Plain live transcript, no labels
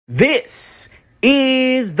This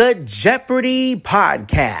is the Jeopardy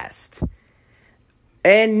podcast.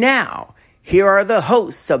 And now, here are the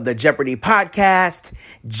hosts of the Jeopardy podcast,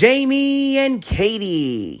 Jamie and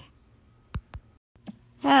Katie.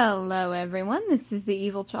 Hello, everyone. This is the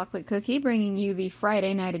Evil Chocolate Cookie bringing you the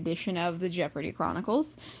Friday night edition of the Jeopardy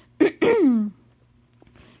Chronicles.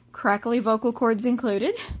 Crackly vocal cords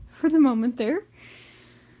included for the moment there.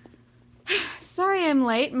 Sorry I'm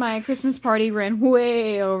late. My Christmas party ran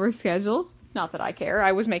way over schedule. Not that I care.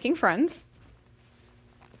 I was making friends.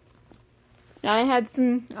 I had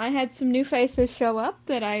some new faces show up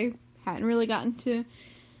that I hadn't really gotten to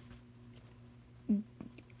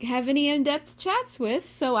have any in-depth chats with,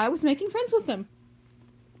 so I was making friends with them.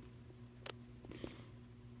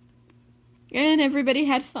 And everybody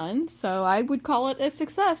had fun, so I would call it a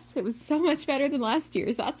success. It was so much better than last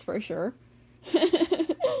year's, that's for sure.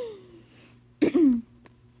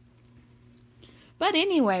 But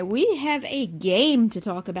anyway, we have a game to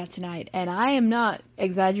talk about tonight, and I am not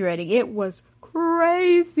exaggerating. It was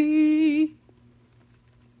crazy.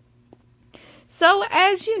 So,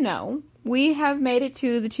 as you know, we have made it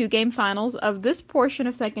to the 2-game finals of this portion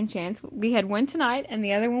of Second Chance. We had one tonight, and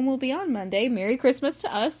the other one will be on Monday. Merry Christmas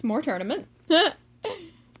to us. More tournament.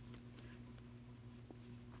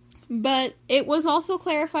 But it was also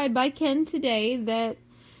clarified by Ken today that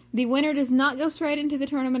the winner does not go straight into the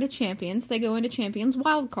Tournament of Champions. They go into Champions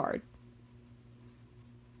Wildcard.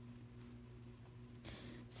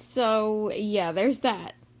 So, yeah, there's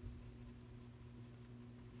that.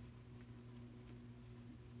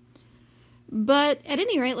 But, at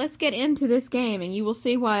any rate, let's get into this game, and you will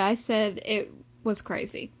see why I said it was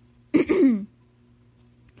crazy.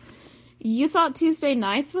 You thought Wednesday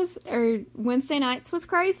nights was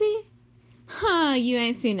crazy? Huh, you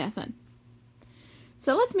ain't seen nothing.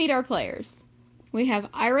 So let's meet our players. We have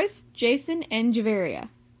Iris, Jason, and Javaria.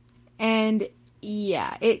 And,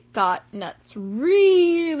 yeah, it got nuts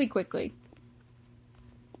really quickly.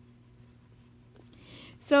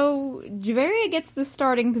 So, Javaria gets the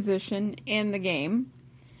starting position in the game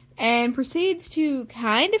and proceeds to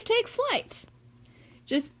kind of take flight.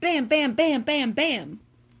 Just bam, bam, bam, bam, bam.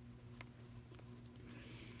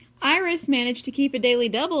 Iris managed to keep a daily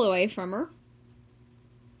double away from her.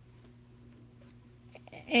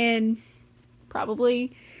 And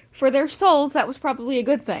probably, for their souls, that was probably a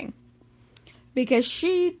good thing. Because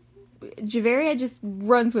Javaria just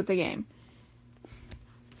runs with the game.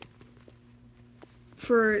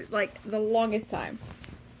 For, like, the longest time.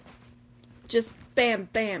 Just bam,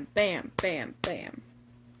 bam, bam, bam, bam.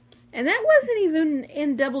 And that wasn't even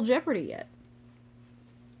in Double Jeopardy yet.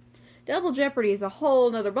 Double Jeopardy is a whole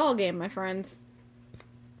nother ballgame, my friends.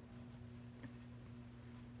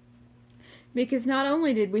 Because not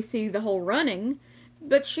only did we see the whole running,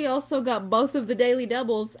 but she also got both of the daily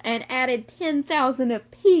doubles and added 10,000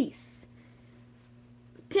 apiece.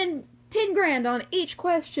 10 grand on each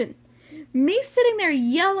question. Me sitting there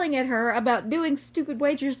yelling at her about doing stupid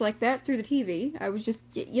wagers like that through the TV. I was just,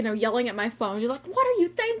 yelling at my phone. Just like, what are you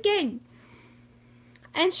thinking?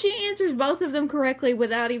 And she answers both of them correctly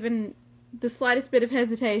without even the slightest bit of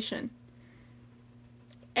hesitation.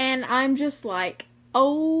 And I'm just like,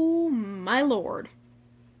 oh my lord.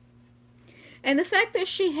 And the fact that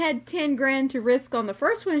she had 10 grand to risk on the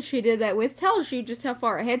first one she did that with tells you just how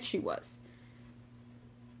far ahead she was.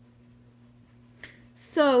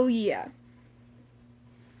 So, yeah.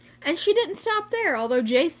 And she didn't stop there, although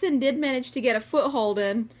Jason did manage to get a foothold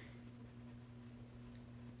in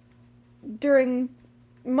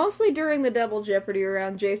mostly during the Double Jeopardy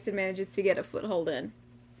round. Jason manages to get a foothold in.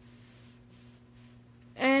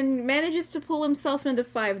 And manages to pull himself into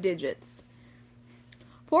 5 digits.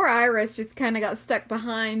 Poor Iris just kind of got stuck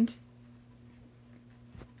behind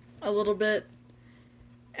a little bit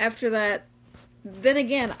after that. Then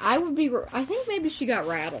again, I think maybe she got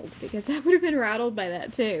rattled, because I would have been rattled by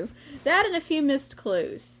that too. That and a few missed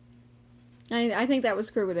clues. I think that would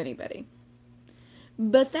screw with anybody.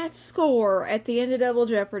 But that score at the end of Double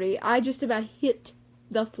Jeopardy, I just about hit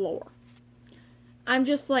the floor. I'm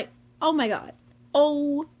just like, oh my god.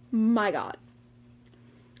 Oh my god.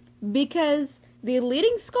 Because the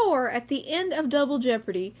leading score at the end of Double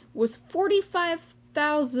Jeopardy was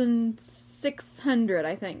 45,600,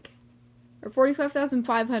 I think. Or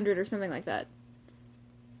 45,500 or something like that.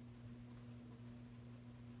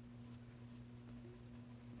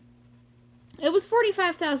 It was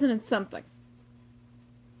 45,000 and something.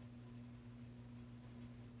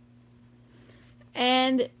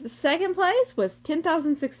 And the second place was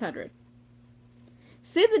 10,600.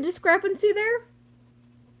 See the discrepancy there?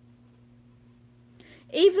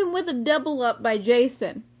 Even with a double up by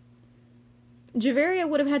Jason, Javaria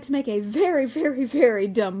would have had to make a very, very, very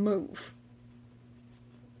dumb move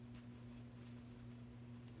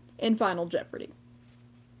in Final Jeopardy.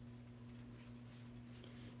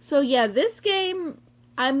 So yeah, this game,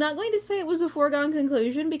 I'm not going to say it was a foregone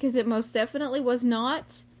conclusion, because it most definitely was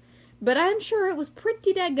not, but I'm sure it was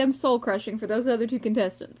pretty dadgum soul-crushing for those other two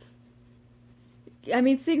contestants. I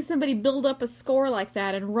mean, seeing somebody build up a score like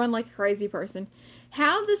that and run like a crazy person.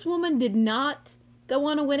 How this woman did not go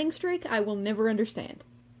on a winning streak, I will never understand.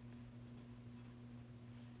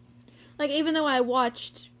 Like, even though I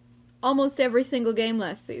watched almost every single game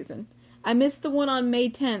last season, I missed the one on May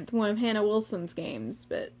 10th, one of Hannah Wilson's games,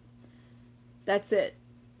 but that's it.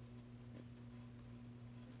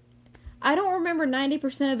 I don't remember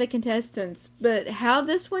 90% of the contestants, but how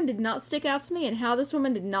this one did not stick out to me and how this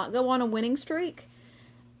woman did not go on a winning streak,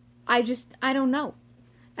 I don't know.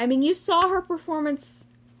 I mean, you saw her performance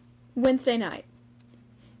Wednesday night.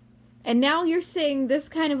 And now you're seeing this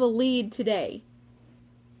kind of a lead today.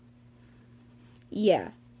 Yeah.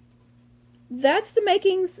 That's the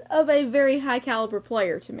makings of a very high caliber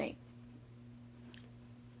player to me.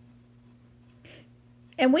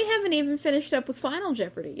 And we haven't even finished up with Final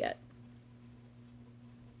Jeopardy yet.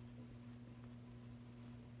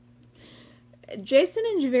 Jason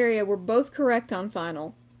and Javaria were both correct on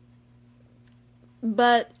Final.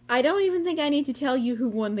 But I don't even think I need to tell you who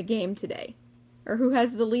won the game today. Or who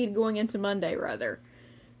has the lead going into Monday, rather.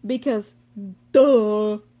 Because,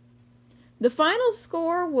 duh. The final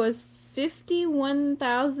score was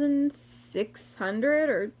 51,600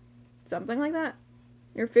 or something like that.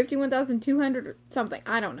 Or 51,200 or something.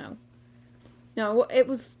 I don't know. No, it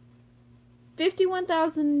was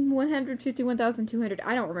 51,100, 51,200.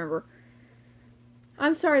 I don't remember.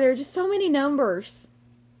 I'm sorry, there are just so many numbers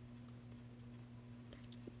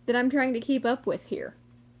that I'm trying to keep up with here.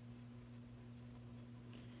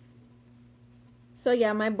 So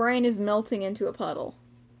yeah, my brain is melting into a puddle.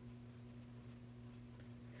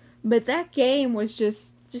 But that game was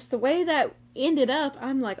just the way that ended up,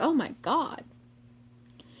 I'm like, oh my god.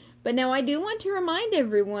 But now I do want to remind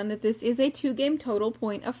everyone that this is a 2-game total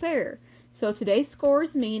point affair. So today's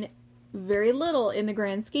scores mean very little in the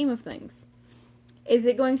grand scheme of things. Is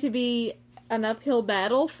it going to be an uphill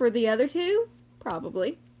battle for the other two?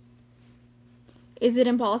 Probably. Is it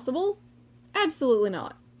impossible? Absolutely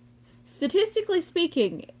not. Statistically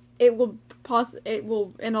speaking, it will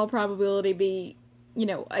in all probability be,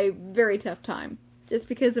 a very tough time. Just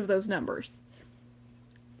because of those numbers.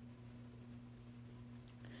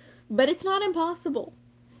 But it's not impossible.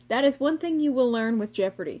 That is one thing you will learn with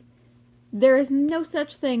Jeopardy. There is no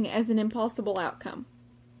such thing as an impossible outcome.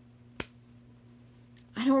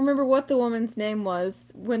 I don't remember what the woman's name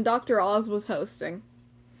was when Dr. Oz was hosting.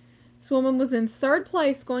 This woman was in 3rd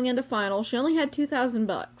place going into final. She only had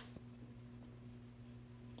 $2,000.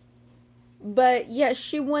 But yes,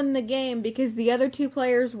 she won the game because the other two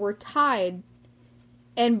players were tied.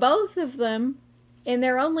 And both of them, in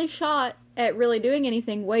their only shot at really doing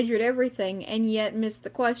anything, wagered everything and yet missed the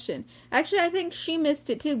question. Actually, I think she missed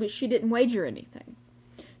it too, but she didn't wager anything.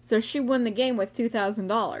 So she won the game with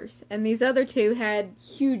 $2,000. And these other two had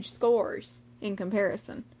huge scores in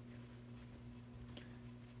comparison.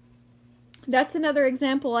 That's another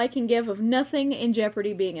example I can give of nothing in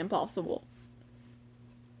Jeopardy being impossible.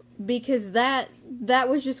 Because that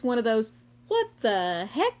was just one of those, what the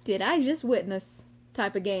heck did I just witness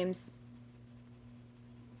type of games.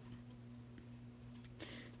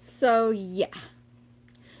 So, yeah.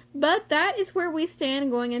 But that is where we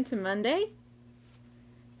stand going into Monday.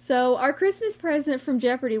 So, our Christmas present from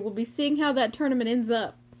Jeopardy will be seeing how that tournament ends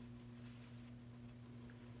up.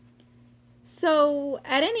 So,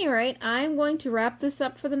 at any rate, I'm going to wrap this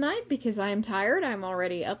up for the night because I am tired. I'm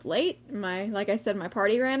already up late. Like I said, my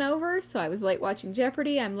party ran over, so I was late watching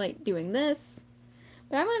Jeopardy. I'm late doing this.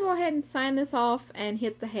 But I'm going to go ahead and sign this off and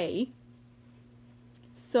hit the hay.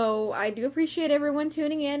 So, I do appreciate everyone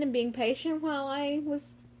tuning in and being patient while I was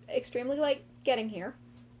extremely late getting here.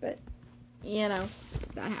 But,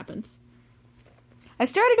 that happens. I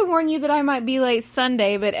started to warn you that I might be late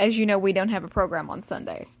Sunday, but as you know, we don't have a program on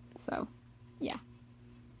Sunday. So, yeah.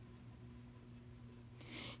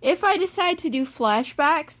 If I decide to do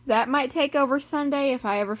flashbacks, that might take over Sunday. If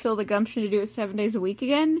I ever feel the gumption to do it 7 days a week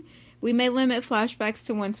again, we may limit flashbacks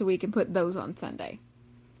to once a week and put those on Sunday.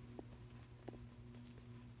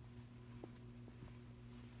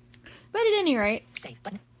 But at any rate, save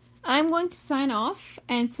button. I'm going to sign off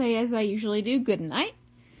and say, as I usually do, good night.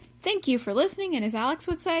 Thank you for listening, and as Alex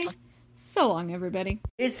would say, so long, everybody.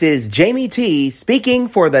 This is Jamie T speaking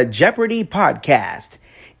for the Jeopardy podcast,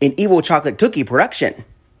 an Evil Chocolate Cookie production.